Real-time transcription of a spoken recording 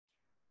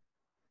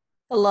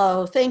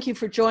Hello, thank you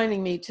for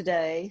joining me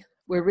today.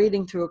 We're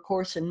reading through A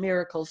Course in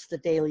Miracles, the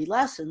daily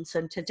lessons,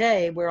 and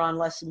today we're on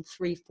lesson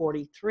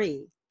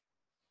 343.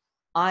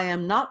 I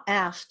am not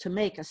asked to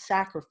make a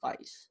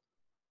sacrifice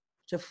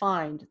to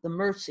find the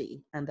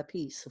mercy and the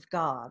peace of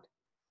God.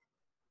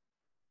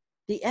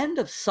 The end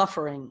of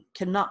suffering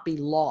cannot be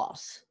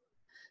loss.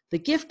 The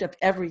gift of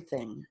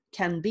everything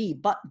can be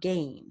but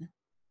gain.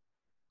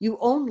 You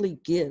only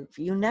give,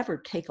 you never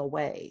take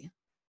away.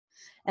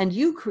 And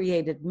you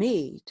created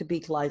me to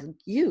be like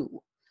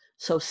you.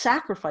 So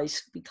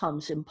sacrifice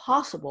becomes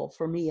impossible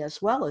for me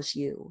as well as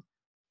you.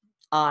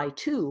 I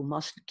too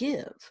must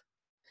give.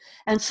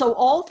 And so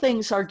all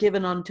things are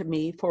given unto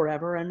me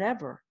forever and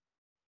ever.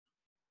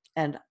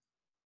 And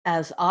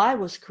as I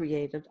was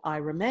created, I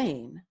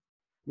remain.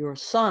 Your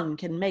son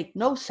can make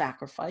no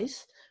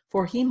sacrifice,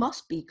 for he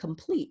must be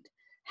complete,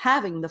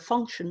 having the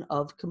function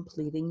of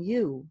completing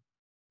you.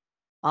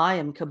 I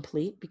am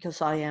complete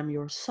because I am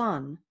your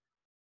son.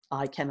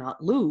 I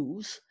cannot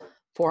lose,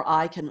 for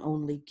I can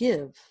only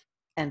give,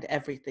 and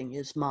everything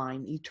is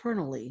mine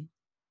eternally.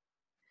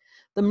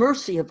 The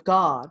mercy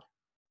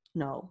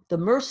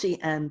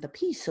and the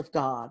peace of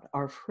God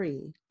are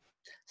free.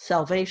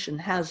 Salvation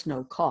has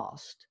no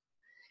cost.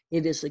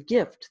 It is a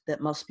gift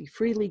that must be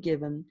freely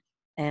given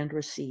and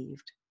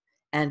received,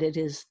 and it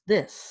is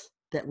this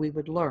that we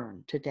would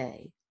learn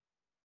today.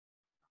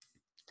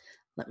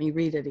 Let me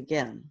read it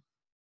again.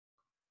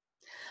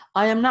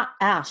 I am not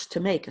asked to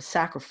make a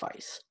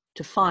sacrifice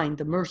to find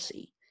the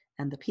mercy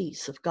and the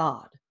peace of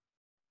God.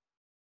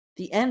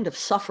 The end of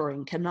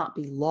suffering cannot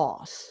be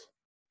loss.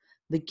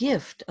 The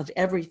gift of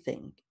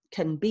everything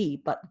can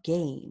be but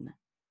gain.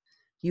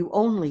 You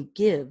only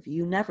give,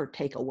 you never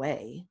take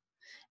away.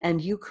 And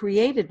you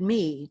created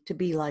me to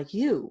be like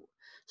you,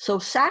 so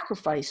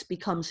sacrifice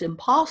becomes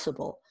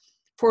impossible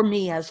for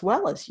me as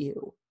well as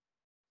you.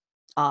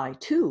 I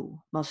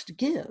too must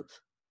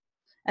give.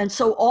 And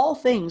so all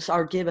things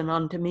are given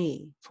unto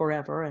me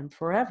forever and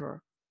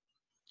forever.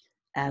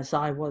 As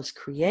I was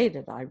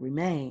created, I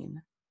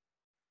remain.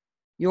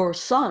 Your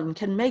son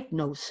can make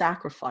no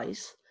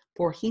sacrifice,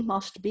 for he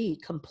must be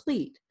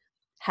complete,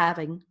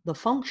 having the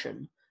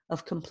function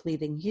of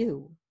completing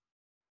you.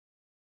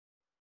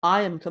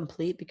 I am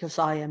complete because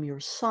I am your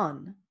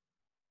son.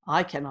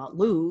 I cannot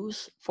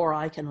lose, for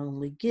I can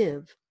only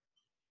give,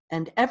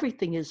 and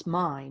everything is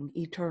mine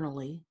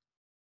eternally.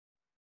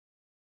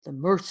 The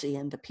mercy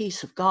and the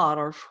peace of God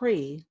are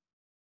free.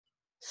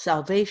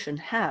 Salvation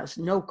has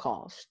no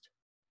cost.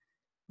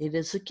 It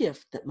is a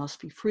gift that must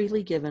be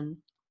freely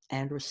given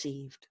and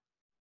received.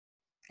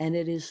 And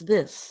it is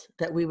this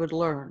that we would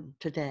learn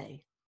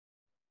today.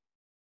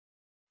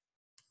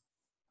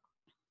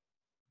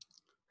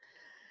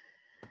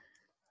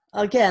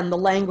 Again, the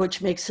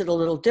language makes it a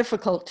little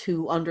difficult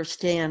to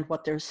understand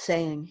what they're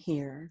saying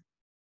here.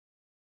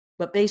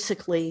 But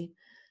basically,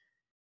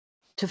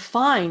 to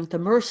find the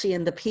mercy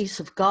and the peace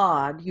of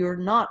God, you're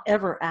not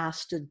ever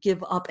asked to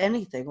give up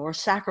anything or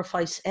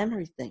sacrifice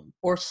anything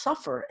or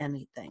suffer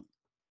anything.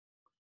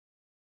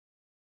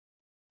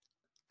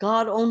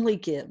 God only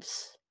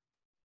gives.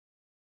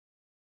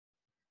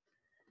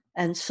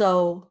 And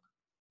so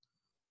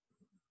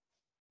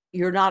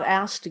you're not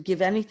asked to give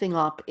anything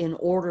up in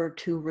order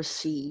to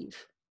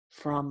receive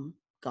from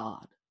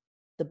God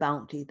the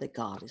bounty that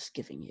God is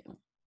giving you.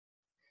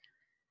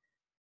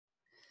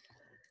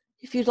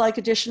 If you'd like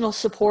additional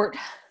support,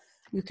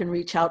 you can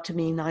reach out to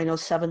me,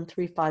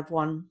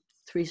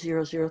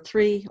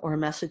 907-351-3003, or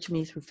message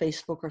me through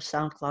Facebook or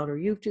SoundCloud or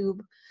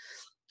YouTube,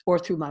 or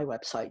through my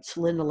websites,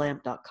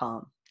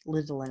 lindalamp.com,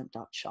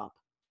 lindalamp.shop.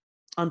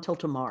 Until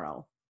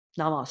tomorrow,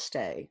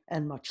 namaste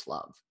and much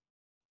love.